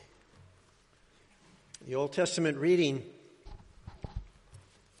The Old Testament reading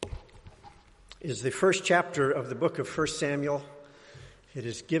is the first chapter of the book of 1 Samuel. It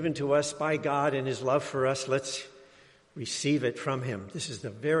is given to us by God in his love for us. Let's receive it from him. This is the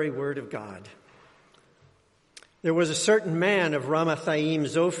very word of God. There was a certain man of Ramathaim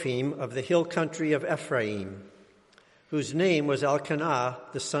Zophim of the hill country of Ephraim, whose name was Elkanah,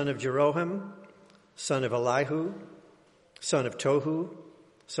 the son of Jeroham, son of Elihu, son of Tohu,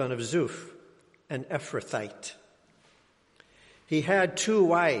 son of Zuph, an Ephrathite. He had 2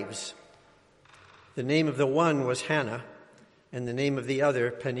 wives. The name of the one was Hannah, and the name of the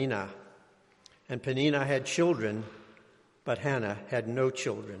other Peninnah. And Peninnah had children, but Hannah had no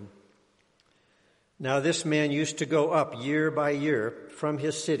children. Now this man used to go up year by year from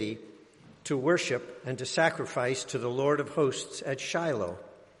his city to worship and to sacrifice to the Lord of hosts at Shiloh,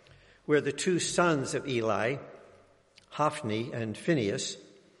 where the 2 sons of Eli, Hophni and Phinehas,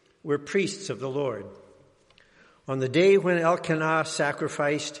 were priests of the Lord. On the day when Elkanah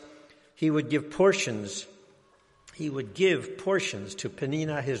sacrificed, he would give portions to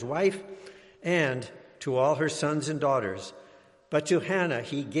Peninnah his wife and to all her sons and daughters. But to Hannah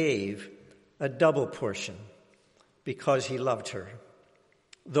he gave a double portion because he loved her,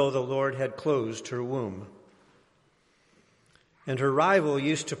 though the Lord had closed her womb. And her rival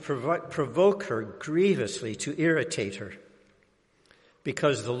used to provoke her grievously to irritate her,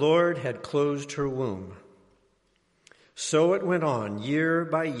 because the Lord had closed her womb. So it went on year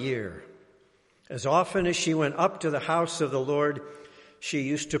by year. As often as she went up to the house of the Lord, she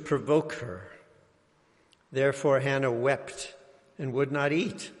used to provoke her. Therefore Hannah wept and would not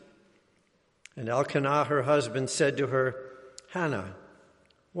eat. And Elkanah, her husband, said to her, "Hannah,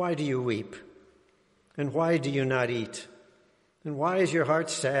 why do you weep? And why do you not eat? And why is your heart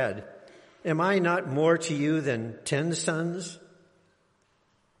sad? Am I not more to you than 10 sons?"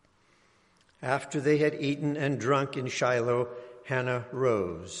 After they had eaten and drunk in Shiloh, Hannah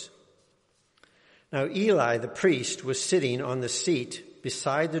rose. Now Eli the priest was sitting on the seat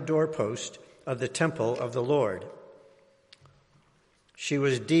beside the doorpost of the temple of the Lord. She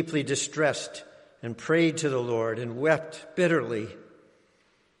was deeply distressed and prayed to the Lord and wept bitterly.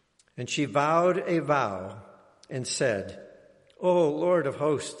 And she vowed a vow and said, "O Lord of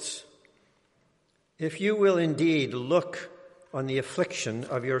hosts, if you will indeed look on the affliction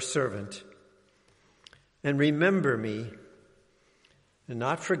of your servant and remember me and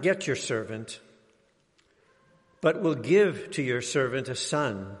not forget your servant, but will give to your servant a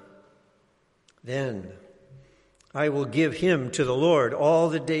son, then I will give him to the Lord all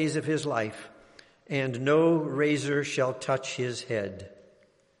the days of his life, and no razor shall touch his head."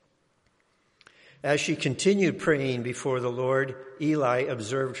 As she continued praying before the Lord, Eli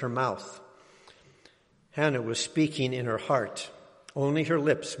observed her mouth. Hannah was speaking in her heart. Only her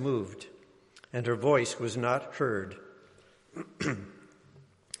lips moved, and her voice was not heard.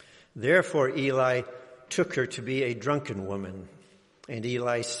 Therefore Eli took her to be a drunken woman. And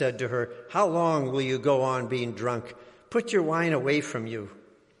Eli said to her, "How long will you go on being drunk? Put your wine away from you."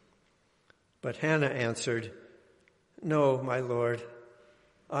 But Hannah answered, "No, my Lord,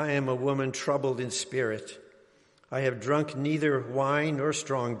 I am a woman troubled in spirit. I have drunk neither wine nor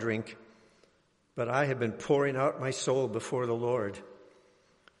strong drink, but I have been pouring out my soul before the Lord.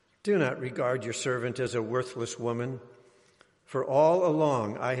 Do not regard your servant as a worthless woman, for all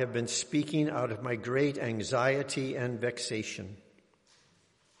along I have been speaking out of my great anxiety and vexation."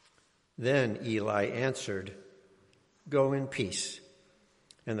 Then Eli answered, "Go in peace,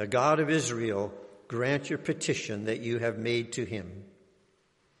 and the God of Israel grant your petition that you have made to him."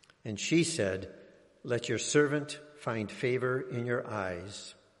 And she said, "Let your servant find favor in your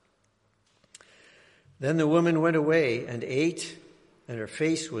eyes." Then the woman went away and ate, and her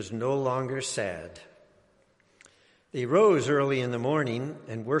face was no longer sad. They rose early in the morning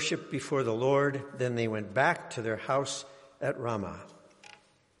and worshiped before the Lord. Then they went back to their house at Ramah.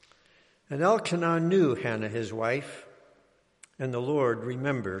 And Elkanah knew Hannah his wife, and the Lord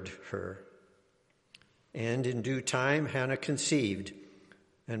remembered her. And in due time Hannah conceived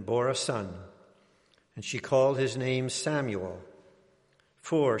and bore a son, and she called his name Samuel.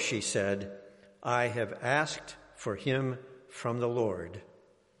 For, she said, "I have asked for him from the Lord."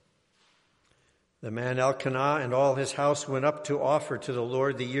 The man Elkanah and all his house went up to offer to the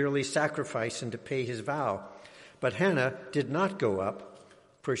Lord the yearly sacrifice and to pay his vow. But Hannah did not go up,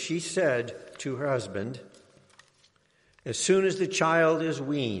 for she said to her husband, "As soon as the child is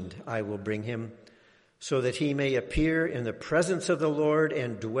weaned, I will bring him, so that he may appear in the presence of the Lord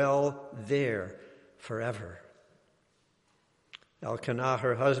and dwell there forever." Elkanah,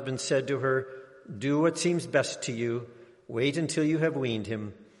 her husband, said to her, "Do what seems best to you. Wait until you have weaned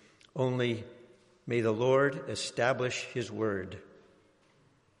him. Only May the Lord establish his word."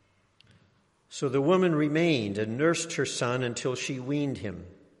 So the woman remained and nursed her son until she weaned him.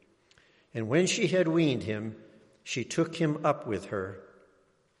 And when she had weaned him, she took him up with her,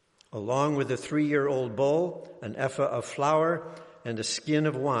 along with a 3-year-old bull, an ephah of flour, and a skin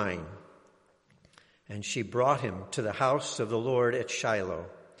of wine. And she brought him to the house of the Lord at Shiloh,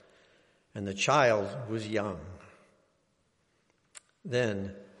 and the child was young.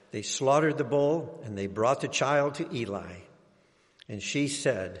 Then they slaughtered the bull, and they brought the child to Eli. And she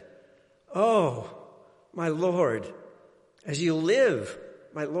said, "Oh, my Lord, as you live,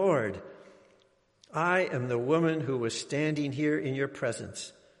 my Lord, I am the woman who was standing here in your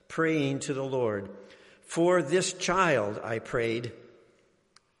presence, praying to the Lord. For this child I prayed,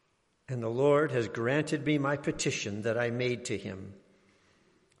 and the Lord has granted me my petition that I made to him.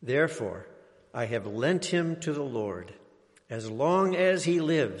 Therefore, I have lent him to the Lord. As long as he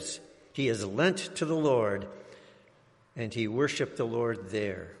lives, he is lent to the Lord," and he worshiped the Lord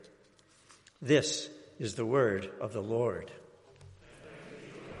there. This is the word of the Lord.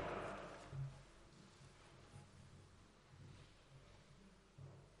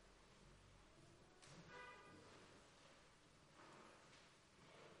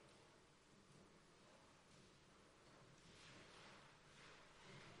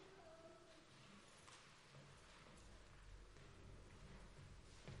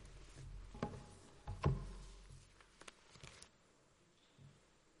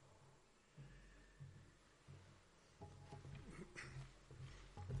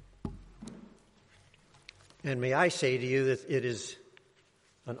 And may I say to you that it is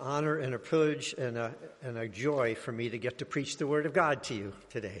an honor and a privilege and a joy for me to get to preach the Word of God to you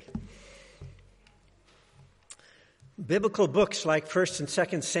today. Biblical books like 1st and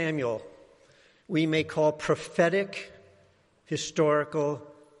 2nd Samuel we may call prophetic historical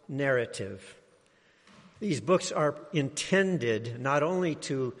narrative. These books are intended not only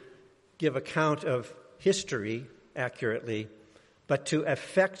to give account of history accurately, but to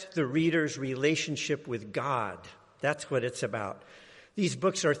affect the reader's relationship with God. That's what it's about. These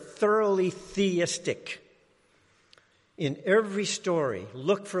books are thoroughly theistic. In every story,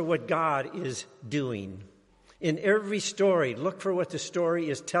 look for what God is doing. In every story, look for what the story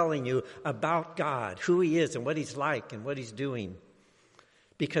is telling you about God, who he is and what he's like and what he's doing,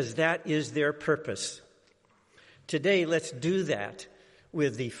 because that is their purpose. Today, let's do that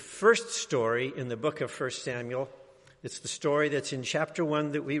with the first story in the book of 1 Samuel. It's the story that's in chapter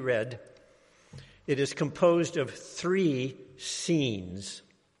 1 that we read. It is composed of 3 scenes.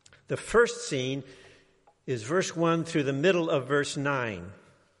 The first scene is verse 1 through the middle of verse 9.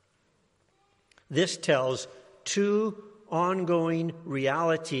 This tells 2 ongoing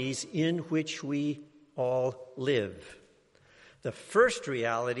realities in which we all live. The first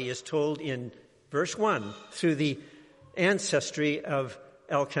reality is told in verse 1 through the ancestry of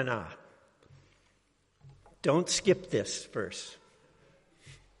Elkanah. Don't skip this verse.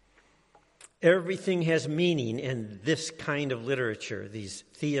 Everything has meaning in this kind of literature, these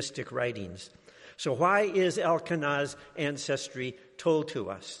theistic writings. So why is Elkanah's ancestry told to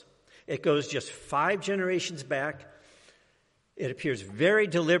us? It goes just 5 generations back. It appears very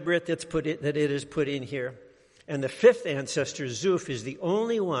deliberate that it is put in here. And the 5th ancestor, Zuph, is the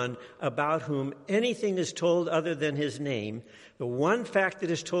only one about whom anything is told other than his name. The one fact that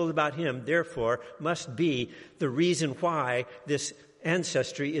is told about him, therefore, must be the reason why this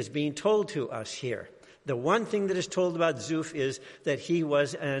ancestry is being told to us here. The one thing that is told about Zuph is that he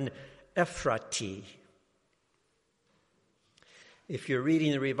was an Ephrati. If you're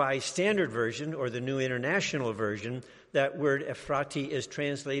reading the Revised Standard Version or the New International Version, that word Ephrati is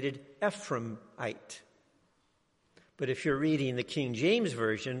translated Ephraimite. But if you're reading the King James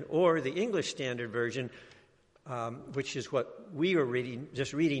Version or the English Standard Version, which is what we were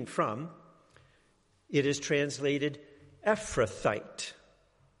reading from, it is translated Ephrathite.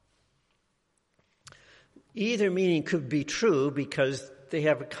 Either meaning could be true because they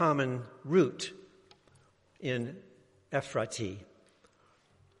have a common root in Ephrati.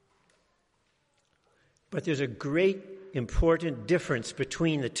 But there's a great important difference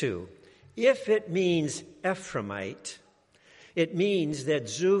between the two. If it means Ephraimite, it means that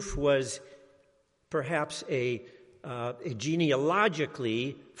Zuph was perhaps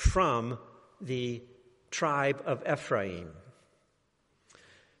genealogically from the tribe of Ephraim.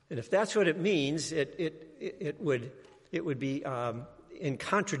 And if that's what it means, it would be in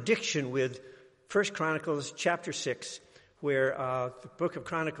contradiction with 1 Chronicles chapter 6, where the book of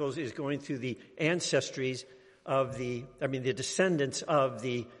Chronicles is going through the ancestries of the descendants of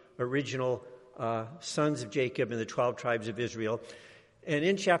the original sons of Jacob and the 12 tribes of Israel. And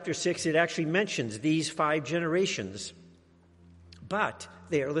in chapter 6, it actually mentions these 5 generations. But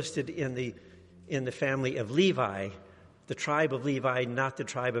they are listed in the family of Levi, the tribe of Levi, not the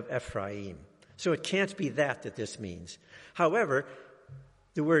tribe of Ephraim. So it can't be that this means. However,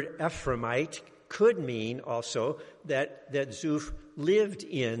 the word Ephraimite could mean also that Zuph lived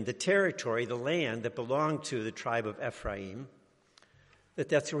in the territory, the land that belonged to the tribe of Ephraim,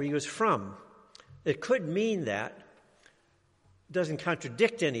 that's where he was from. It could mean that. It doesn't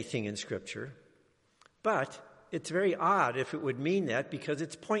contradict anything in Scripture, but it's very odd if it would mean that because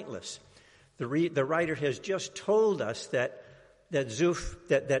it's pointless. The writer has just told us that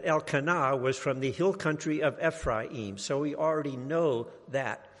Elkanah was from the hill country of Ephraim, so we already know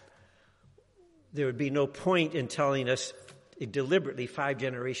that. There would be no point in telling us deliberately 5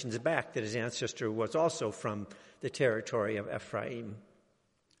 generations back that his ancestor was also from the territory of Ephraim.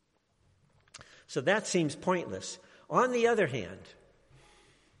 So that seems pointless. On the other hand,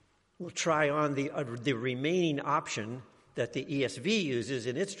 we'll try on the remaining option that the ESV uses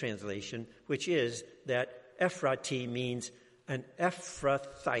in its translation, which is that Ephratah means an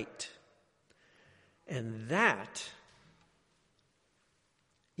Ephrathite. And that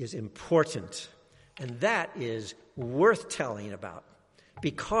is important. And that is worth telling about.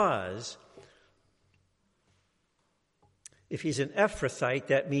 Because if he's an Ephrathite,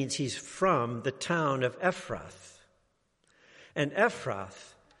 that means he's from the town of Ephrath. And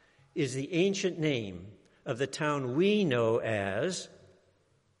Ephrath is the ancient name of the town we know as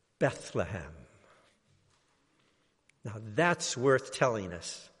Bethlehem. Now that's worth telling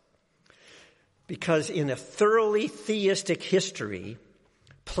us. Because in a thoroughly theistic history,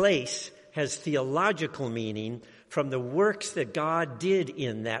 place has theological meaning from the works that God did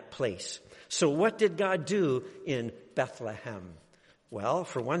in that place. So what did God do in Bethlehem? Well,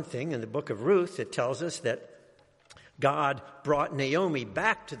 for one thing, in the book of Ruth, it tells us that God brought Naomi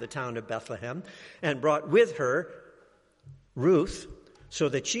back to the town of Bethlehem and brought with her Ruth so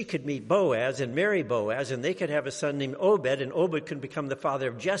that she could meet Boaz and marry Boaz, and they could have a son named Obed, and Obed could become the father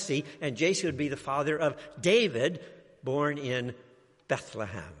of Jesse, and Jesse would be the father of David, born in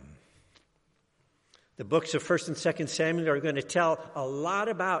Bethlehem. The books of 1 and 2 Samuel are going to tell a lot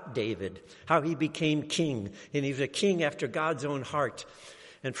about David, how he became king, and he was a king after God's own heart.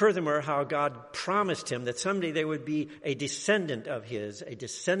 And furthermore, how God promised him that someday there would be a descendant of his, a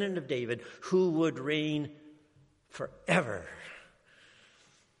descendant of David, who would reign forever.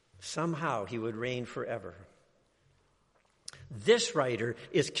 Somehow he would reign forever. This writer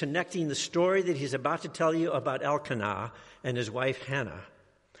is connecting the story that he's about to tell you about Elkanah and his wife Hannah.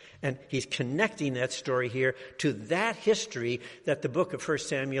 And he's connecting that story here to that history that the book of 1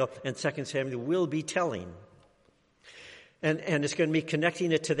 Samuel and 2 Samuel will be telling. And it's going to be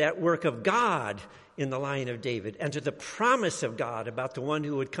connecting it to that work of God in the line of David and to the promise of God about the one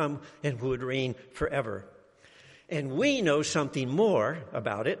who would come and who would reign forever. And we know something more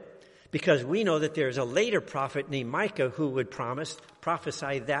about it because we know that there's a later prophet named Micah who would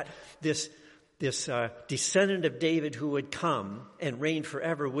prophesy that this descendant of David who would come and reign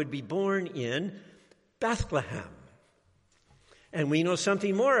forever would be born in Bethlehem. And we know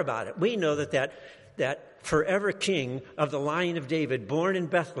something more about it. We know that forever king of the line of David, born in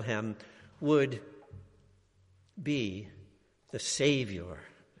Bethlehem, would be the Savior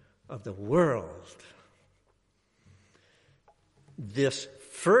of the world. This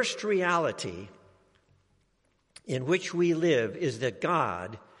first reality in which we live is that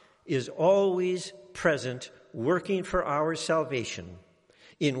God is always present, working for our salvation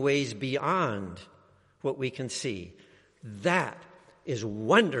in ways beyond what we can see. That is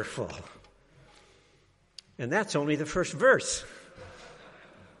wonderful. And that's only the first verse.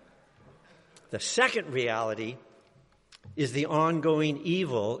 The second reality is the ongoing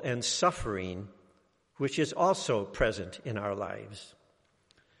evil and suffering which is also present in our lives.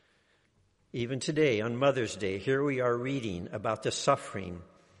 Even today, on Mother's Day, here we are reading about the suffering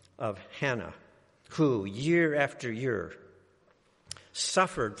of Hannah, who, year after year,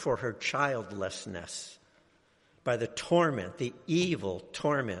 suffered for her childlessness by the torment, the evil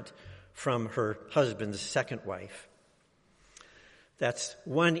torment from her husband's second wife. That's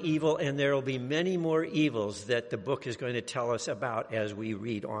one evil, and there will be many more evils that the book is going to tell us about as we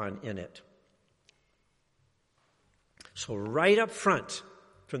read on in it. So right up front,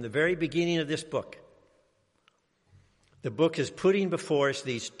 from the very beginning of this book, the book is putting before us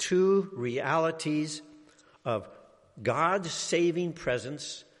these two realities of God's saving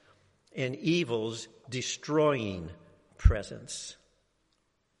presence and evil's destroying presence.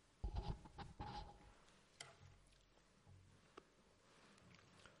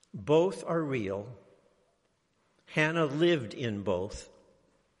 Both are real, Hannah lived in both,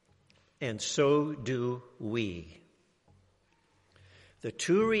 and so do we. The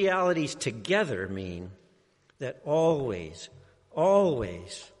two realities together mean that always,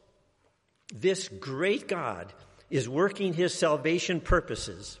 this great God is working his salvation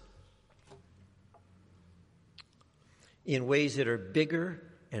purposes in ways that are bigger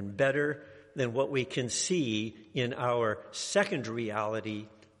and better than what we can see in our second reality,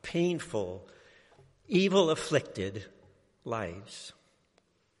 painful, evil-afflicted lives.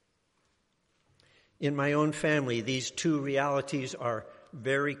 In my own family, these two realities are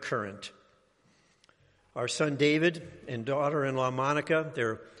very current. Our son David and daughter-in-law Monica,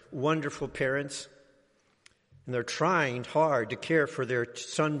 they're wonderful parents, and they're trying hard to care for their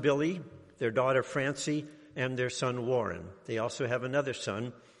son Billy, their daughter Francie, and their son Warren. They also have another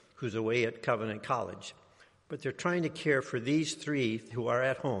son who's away at Covenant College. But they're trying to care for these three who are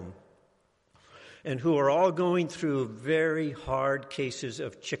at home and who are all going through very hard cases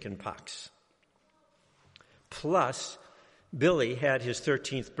of chickenpox. Plus, Billy had his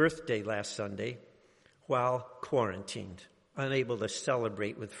 13th birthday last Sunday while quarantined, unable to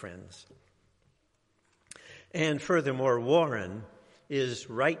celebrate with friends. And furthermore, Warren is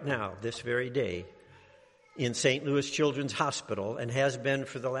right now, this very day, in St. Louis Children's Hospital and has been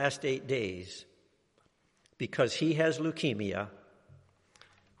for the last 8 days because he has leukemia,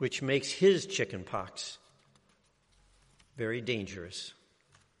 which makes his chickenpox very dangerous.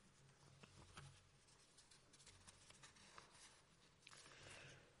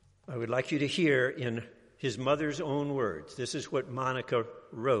 I would like you to hear in his mother's own words. This is what Monica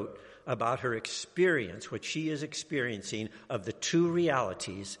wrote about her experience, what she is experiencing of the two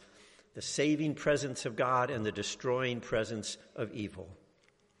realities, the saving presence of God and the destroying presence of evil.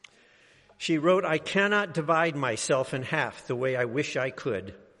 She wrote, "I cannot divide myself in half the way I wish I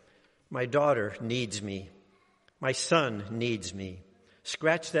could. My daughter needs me. My son needs me.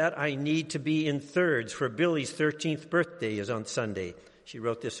 Scratch that, I need to be in thirds, for Billy's 13th birthday is on Sunday." She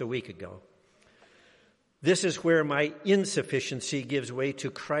wrote this a week ago. "This is where my insufficiency gives way to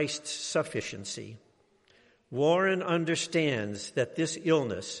Christ's sufficiency. Warren understands that this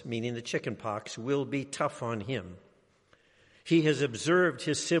illness, meaning the chickenpox, will be tough on him. He has observed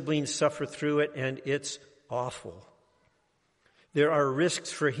his siblings suffer through it, and it's awful. There are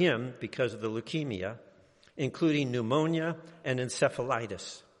risks for him because of the leukemia, including pneumonia and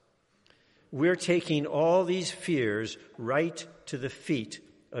encephalitis. We're taking all these fears right to the feet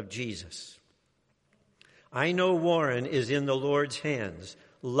of Jesus. I know Warren is in the Lord's hands,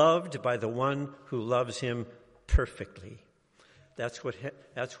 loved by the one who loves him perfectly." That's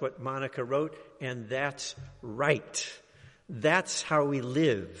what Monica wrote, and that's right. That's how we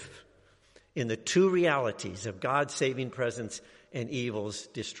live in the two realities of God's saving presence and evil's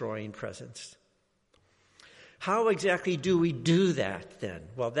destroying presence. How exactly do we do that then?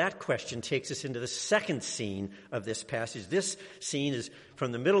 Well, that question takes us into the second scene of this passage. This scene is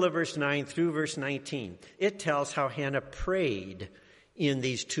from the middle of verse 9 through verse 19. It tells how Hannah prayed in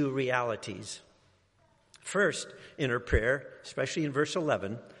these two realities. First, in her prayer, especially in verse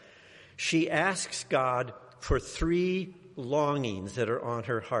 11, she asks God for three longings that are on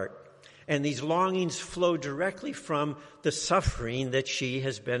her heart. And these longings flow directly from the suffering that she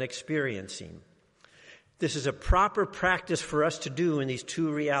has been experiencing. This is a proper practice for us to do in these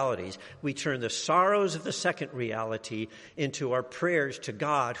two realities. We turn the sorrows of the second reality into our prayers to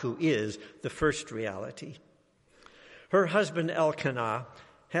God, who is the first reality. Her husband Elkanah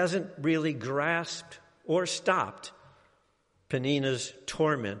hasn't really grasped or stopped Peninnah's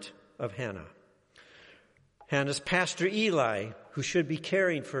torment of Hannah. Hannah's pastor Eli, who should be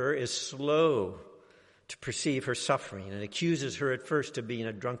caring for her, is slow to perceive her suffering and accuses her at first of being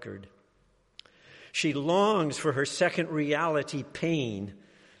a drunkard. She longs for her second reality, pain,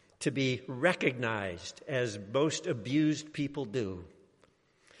 to be recognized as most abused people do.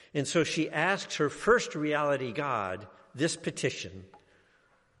 And so she asks her first reality God this petition: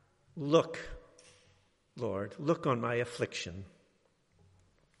 "Look, Lord, look on my affliction."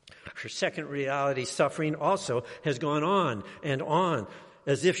 Her second reality, suffering, also has gone on and on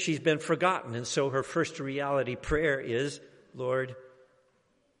as if she's been forgotten. And so her first reality prayer is, "Lord,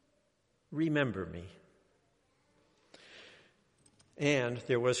 remember me." And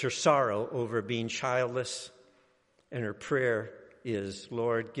there was her sorrow over being childless, and her prayer is,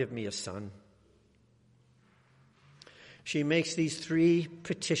 "Lord, give me a son." She makes these three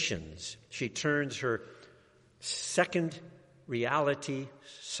petitions. She turns her second reality,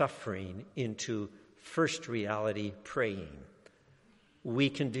 suffering, into first reality, praying. We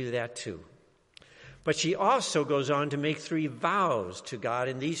can do that too. But she also goes on to make 3 vows to God,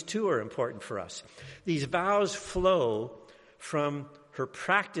 and these too are important for us. These vows flow from her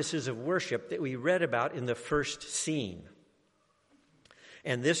practices of worship that we read about in the first scene.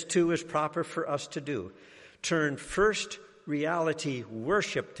 And this too is proper for us to do. Turn first reality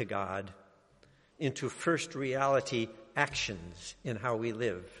worship to God into first reality actions in how we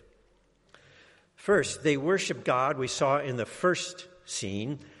live. First, they worship God. We saw in the first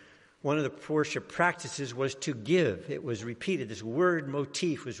scene, one of the worship practices was to give. It was repeated. This word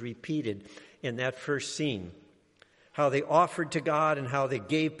motif was repeated in that first scene. How they offered to God and how they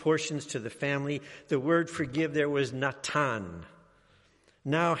gave portions to the family. The word forgive there was natan.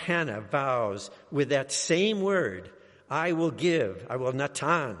 Now Hannah vows with that same word, I will give, I will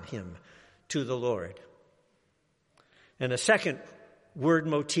natan him to the Lord. And a second word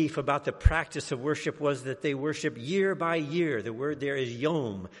motif about the practice of worship was that they worship year by year. The word there is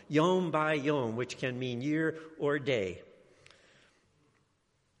yom by yom, which can mean year or day.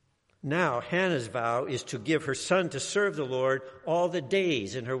 Now, Hannah's vow is to give her son to serve the Lord all the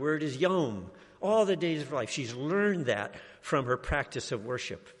days, and her word is yom, all the days of her life. She's learned that from her practice of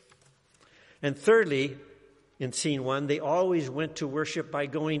worship. And thirdly, in scene 1, they always went to worship by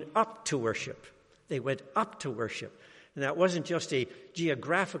going up to worship. They went up to worship. And that wasn't just a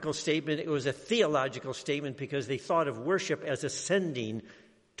geographical statement, it was a theological statement because they thought of worship as ascending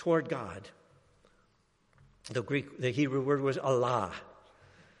toward God. The Hebrew word was Allah.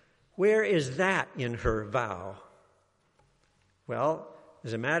 Where is that in her vow? Well,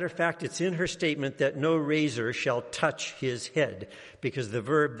 as a matter of fact, it's in her statement that no razor shall touch his head, because the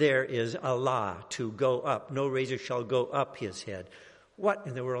verb there is Allah, to go up. No razor shall go up his head. What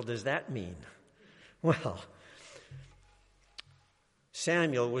in the world does that mean? Well,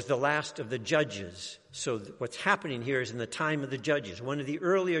 Samuel was the last of the judges. So what's happening here is in the time of the judges. One of the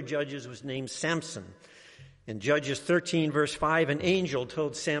earlier judges was named Samson. In Judges 13, verse 5, an angel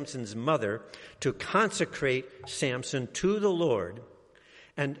told Samson's mother to consecrate Samson to the Lord,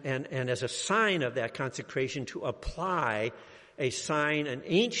 and as a sign of that consecration, to apply a sign, an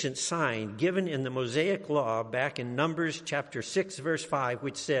ancient sign given in the Mosaic law back in Numbers chapter 6, verse 5,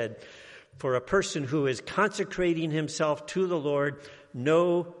 which said, for a person who is consecrating himself to the Lord,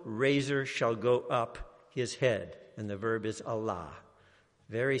 no razor shall go up his head. And the verb is Allah.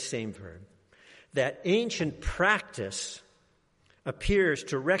 Very same verb. That ancient practice appears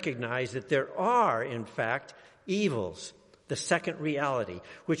to recognize that there are, in fact, evils, the second reality,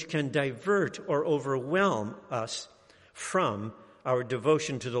 which can divert or overwhelm us from our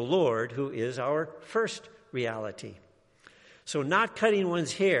devotion to the Lord, who is our first reality. So not cutting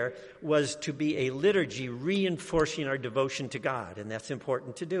one's hair was to be a liturgy reinforcing our devotion to God, and that's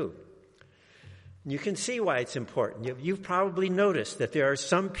important to do. And you can see why it's important. You've probably noticed that there are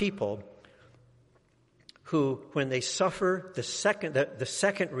some people who, when they suffer the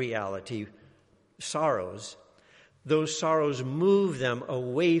second reality, sorrows, those sorrows move them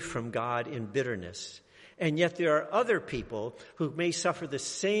away from God in bitterness. And yet there are other people who may suffer the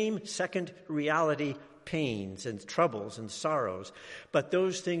same second reality pains and troubles and sorrows, but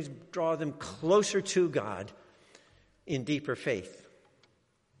those things draw them closer to God in deeper faith.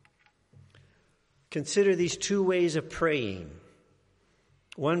 Consider these 2 ways of praying.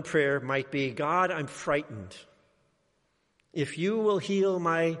 One prayer might be, God, I'm frightened. If you will heal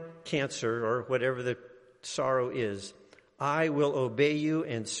my cancer or whatever the sorrow is, I will obey you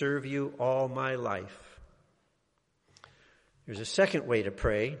and serve you all my life. There's a second way to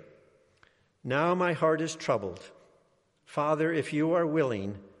pray. Now my heart is troubled. Father, if you are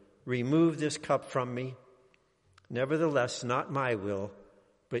willing, remove this cup from me. Nevertheless, not my will,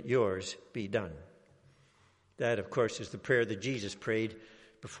 but yours be done. That, of course, is the prayer that Jesus prayed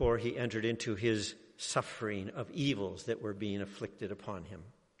before he entered into his suffering of evils that were being afflicted upon him.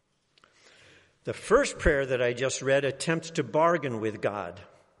 The first prayer that I just read attempts to bargain with God.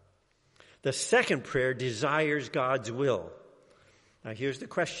 The second prayer desires God's will. Now here's the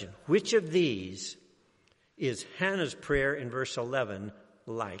question. Which of these is Hannah's prayer in verse 11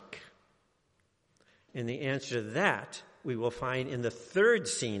 like? And the answer to that we will find in the third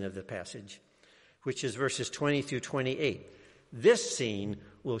scene of the passage, which is verses 20 through 28. This scene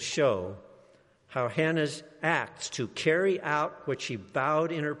will show how Hannah's acts to carry out what she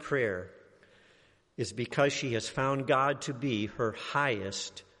vowed in her prayer is because she has found God to be her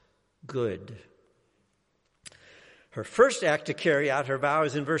highest good. Her first act to carry out her vow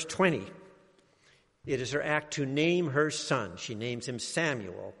is in verse 20. It is her act to name her son. She names him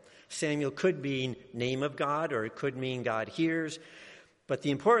Samuel. Samuel could mean name of God, or it could mean God hears. But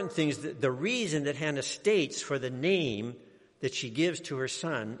the important thing is that the reason that Hannah states for the name that she gives to her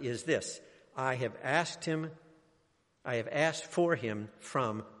son is this: I have asked for him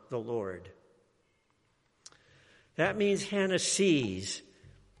from the Lord. That means Hannah sees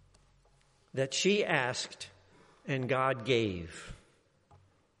that she asked and God gave.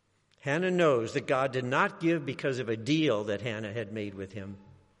 Hannah knows that God did not give because of a deal that Hannah had made with him.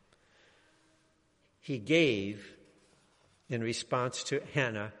 He gave in response to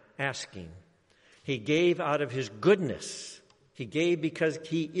Hannah asking. He gave out of his goodness. He gave because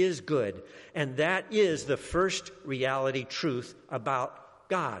he is good. And that is the first reality truth about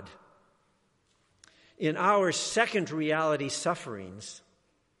God. In our second reality sufferings,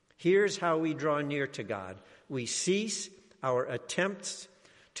 here's how we draw near to God. We cease our attempts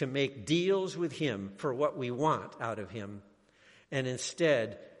to make deals with him for what we want out of him, and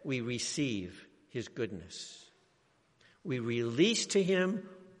instead we receive his goodness. We release to him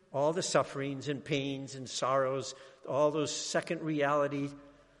all the sufferings and pains and sorrows, all those second reality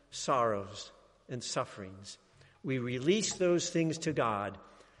sorrows and sufferings. We release those things to God,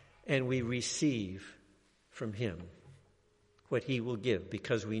 and we receive from him what he will give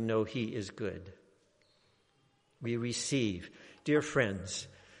because we know he is good. We receive. Dear friends,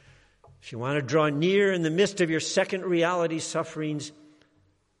 if you want to draw near in the midst of your second reality sufferings,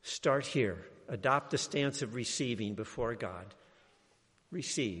 start here. Adopt the stance of receiving before God.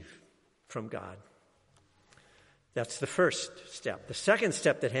 Receive from God. That's the first step. The second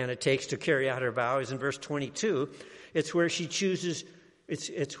step that Hannah takes to carry out her vow is in verse 22. It's where she chooses,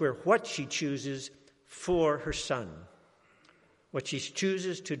 it's where what she chooses for her son. What she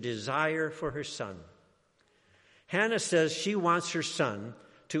chooses to desire for her son. Hannah says she wants her son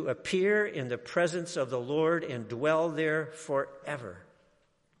to appear in the presence of the Lord and dwell there forever.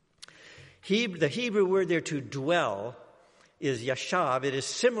 The Hebrew word there to dwell is yashav. It is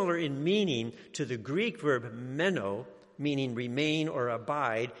similar in meaning to the Greek verb meno, meaning remain or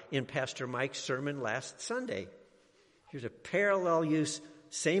abide, in Pastor Mike's sermon last Sunday. Here's a parallel use,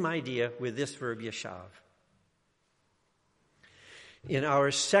 same idea with this verb yashav. In our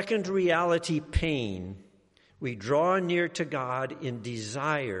second reality pain, we draw near to God in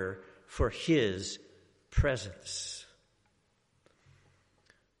desire for his presence.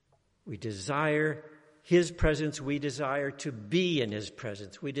 We desire his presence. We desire to be in his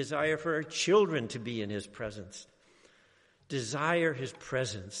presence. We desire for our children to be in his presence. Desire his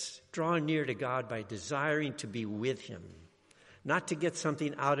presence. Draw near to God by desiring to be with him. Not to get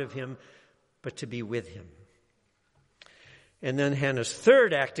something out of him, but to be with him. And then Hannah's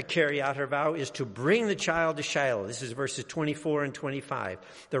third act to carry out her vow is to bring the child to Shiloh. This is verses 24 and 25.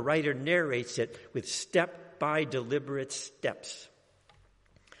 The writer narrates it with step-by deliberate steps.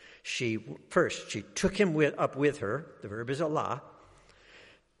 She took him up with her. The verb is alah.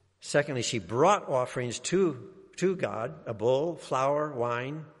 Secondly, she brought offerings to God, a bull, flour,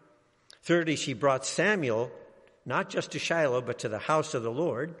 wine. Thirdly, she brought Samuel, not just to Shiloh, but to the house of the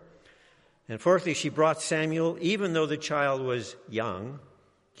Lord. And fourthly, she brought Samuel, even though the child was young,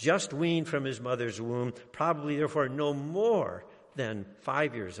 just weaned from his mother's womb, probably therefore no more than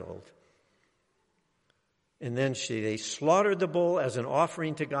 5 years old. And then they slaughtered the bull as an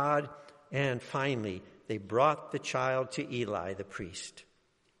offering to God. And finally, they brought the child to Eli, the priest.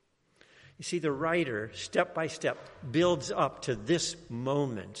 You see, the writer, step by step, builds up to this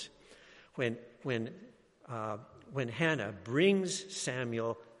moment when Hannah brings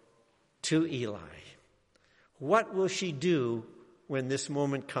Samuel to Eli. What will she do when this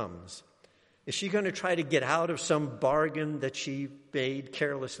moment comes? Is she going to try to get out of some bargain that she made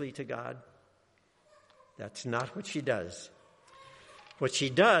carelessly to God? That's not what she does. What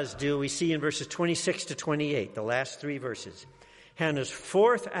she does do, we see in verses 26 to 28, the last 3 verses. Hannah's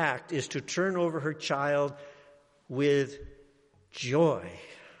fourth act is to turn over her child with joy.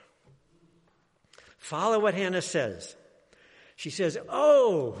 Follow what Hannah says. She says,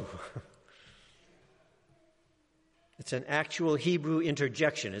 "Oh." It's an actual Hebrew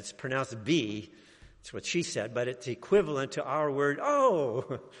interjection. It's pronounced B. It's what she said, but it's equivalent to our word,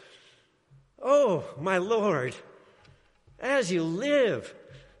 "Oh. Oh, my Lord, as you live."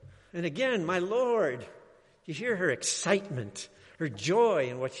 And again, my Lord. You hear her excitement, her joy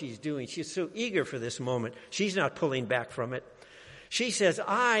in what she's doing. She's so eager for this moment. She's not pulling back from it. She says,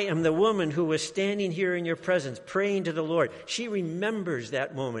 "I am the woman who was standing here in your presence, praying to the Lord." She remembers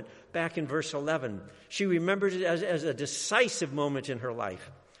that moment back in verse 11. She remembers it as a decisive moment in her life.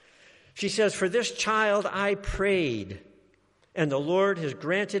 She says, "For this child I prayed, and the Lord has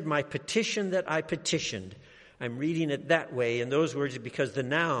granted my petition that I petitioned." I'm reading it that way in those words because the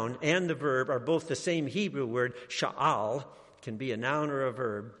noun and the verb are both the same Hebrew word, sha'al. It can be a noun or a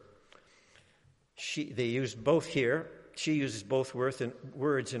verb. They use both here. she uses both words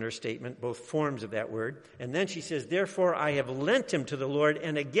in her statement, both forms of that word. And then she says, therefore I have lent him to the Lord.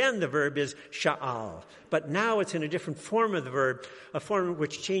 And again, the verb is sha'al. But now it's in a different form of the verb, a form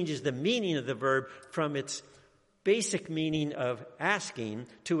which changes the meaning of the verb from its basic meaning of asking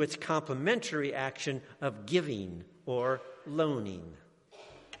to its complementary action of giving or loaning.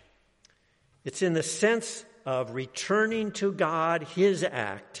 It's in the sense of returning to God his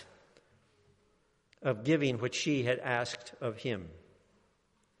act of giving which she had asked of him.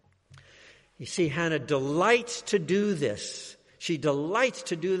 You see, Hannah delights to do this. She delights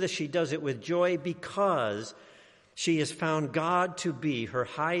to do this. She does it with joy because she has found God to be her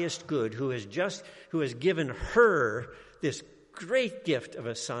highest good, who has given her this great gift of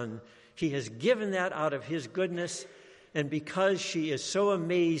a son. He has given that out of his goodness. And because she is so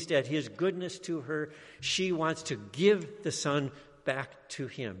amazed at his goodness to her, she wants to give the son back to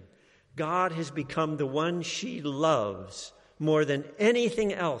him. God has become the one she loves more than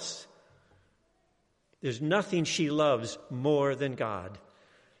anything else. There's nothing she loves more than God.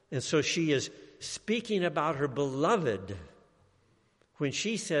 And so she is speaking about her beloved. When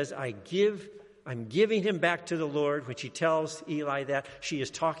she says, I'm giving him back to the Lord, when she tells Eli that, she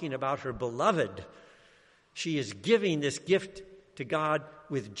is talking about her beloved. She is giving this gift to God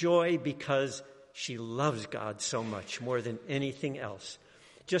with joy because she loves God so much, more than anything else.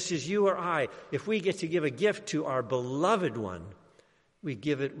 Just as you or I, if we get to give a gift to our beloved one, we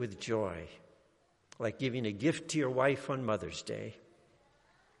give it with joy, like giving a gift to your wife on Mother's Day.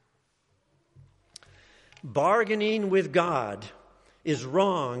 Bargaining with God is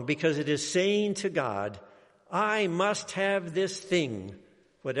wrong because it is saying to God, I must have this thing,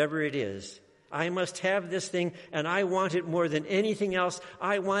 whatever it is. I must have this thing, and I want it more than anything else.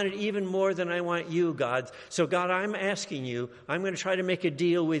 I want it even more than I want you, God. So, God, I'm asking you, I'm going to try to make a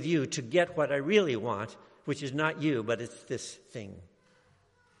deal with you to get what I really want, which is not you, but it's this thing.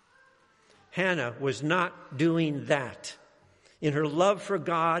 Hannah was not doing that. In her love for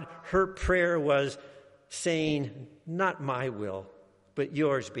God, her prayer was saying, not my will, but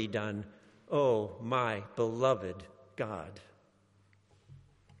yours be done, oh, my beloved God.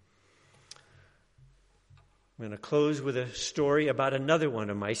 I'm going to close with a story about another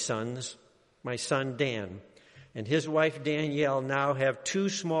one of my sons, my son Dan. And his wife Danielle now have two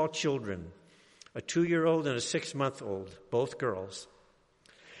small children, a 2-year-old and a 6-month-old, both girls.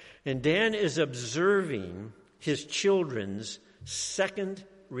 And Dan is observing his children's second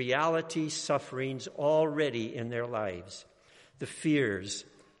reality sufferings already in their lives. The fears,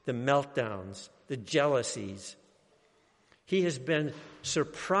 the meltdowns, the jealousies. He has been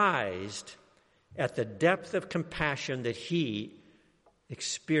surprised at the depth of compassion that he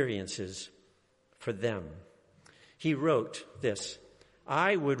experiences for them. He wrote this,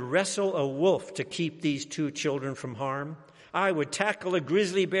 I would wrestle a wolf to keep these two children from harm. I would tackle a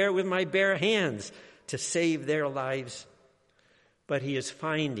grizzly bear with my bare hands to save their lives. But he is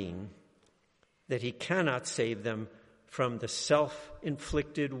finding that he cannot save them from the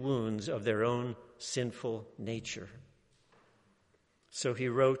self-inflicted wounds of their own sinful nature. So he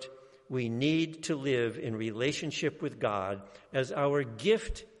wrote, we need to live in relationship with God as our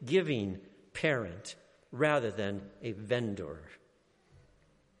gift-giving parent rather than a vendor.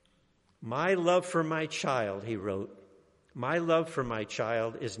 My love for my child, he wrote, my love for my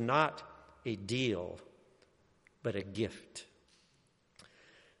child is not a deal, but a gift.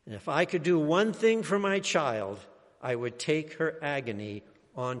 And if I could do one thing for my child, I would take her agony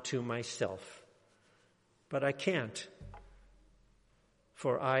onto myself. But I can't,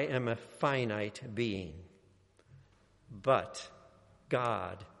 for I am a finite being. But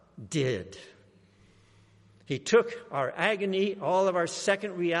God did. He took our agony, all of our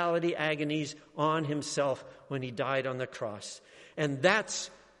second reality agonies, on himself when he died on the cross. And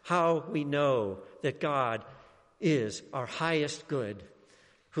that's how we know that God is our highest good,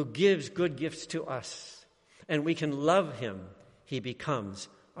 who gives good gifts to us. And we can love him. He becomes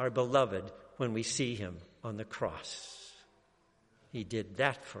our beloved when we see him on the cross. He did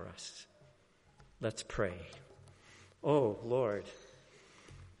that for us. Let's pray. Oh, Lord,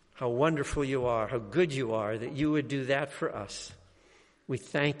 how wonderful you are, how good you are that you would do that for us. We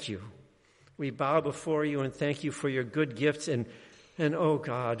thank you. We bow before you and thank you for your good gifts. And oh,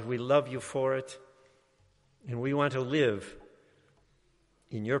 God, we love you for it. And we want to live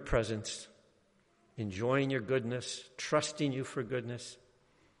in your presence, enjoying your goodness, trusting you for goodness,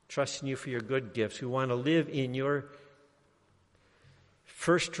 trusting you for your good gifts. We want to live in your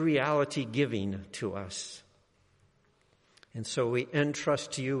first reality giving to us. And so we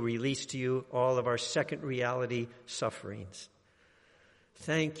entrust to you, release to you all of our second reality sufferings.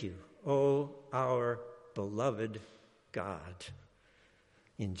 Thank you, O our beloved God.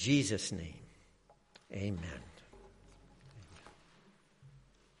 In Jesus' name, amen.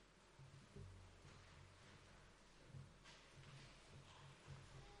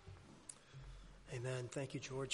 Amen. Thank you, George.